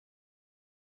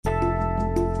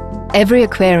Every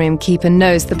aquarium keeper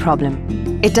knows the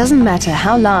problem. It doesn't matter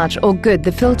how large or good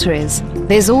the filter is,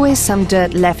 there's always some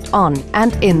dirt left on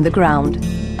and in the ground.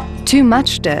 Too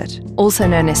much dirt, also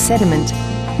known as sediment,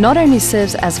 not only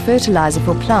serves as fertilizer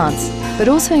for plants, but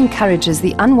also encourages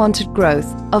the unwanted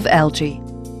growth of algae.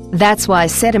 That's why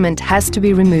sediment has to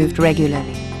be removed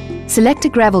regularly. Select a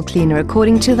gravel cleaner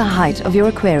according to the height of your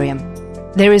aquarium.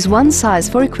 There is one size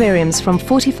for aquariums from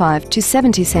 45 to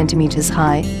 70 centimeters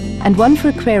high and one for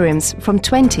aquariums from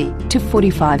 20 to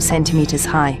 45 centimeters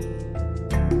high.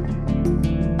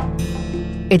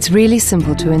 It's really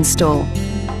simple to install.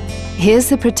 Here's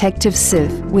the protective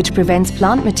sieve, which prevents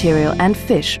plant material and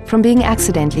fish from being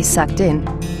accidentally sucked in.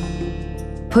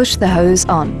 Push the hose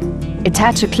on.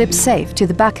 Attach a clip safe to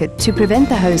the bucket to prevent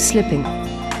the hose slipping.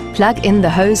 Plug in the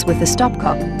hose with the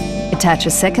stopcock. Attach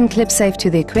a second clip safe to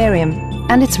the aquarium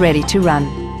and it's ready to run.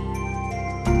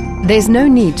 There's no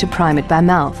need to prime it by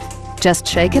mouth. Just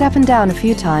shake it up and down a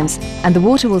few times and the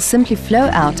water will simply flow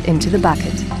out into the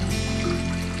bucket.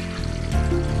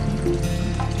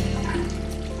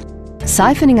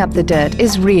 Siphoning up the dirt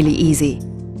is really easy.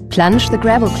 Plunge the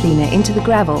gravel cleaner into the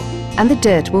gravel and the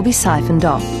dirt will be siphoned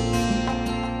off.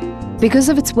 Because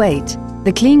of its weight,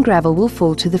 the clean gravel will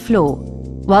fall to the floor,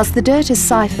 whilst the dirt is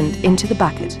siphoned into the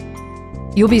bucket.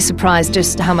 You'll be surprised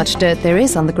just how much dirt there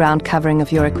is on the ground covering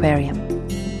of your aquarium.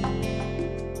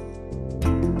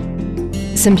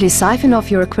 Simply siphon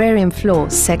off your aquarium floor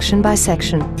section by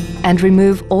section and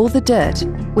remove all the dirt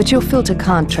which your filter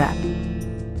can't trap.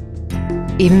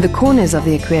 Even the corners of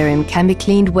the aquarium can be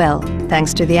cleaned well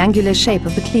thanks to the angular shape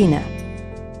of the cleaner.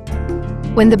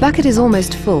 When the bucket is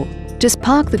almost full, just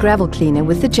park the gravel cleaner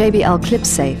with the JBL clip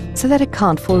safe so that it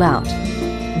can't fall out.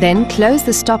 Then close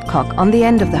the stopcock on the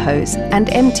end of the hose and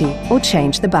empty or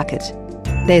change the bucket.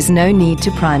 There's no need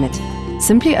to prime it.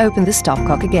 Simply open the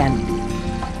stopcock again.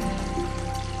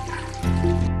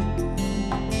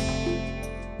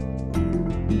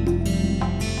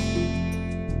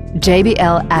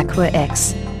 JBL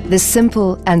AquaEx, the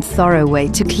simple and thorough way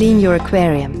to clean your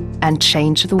aquarium and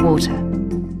change the water.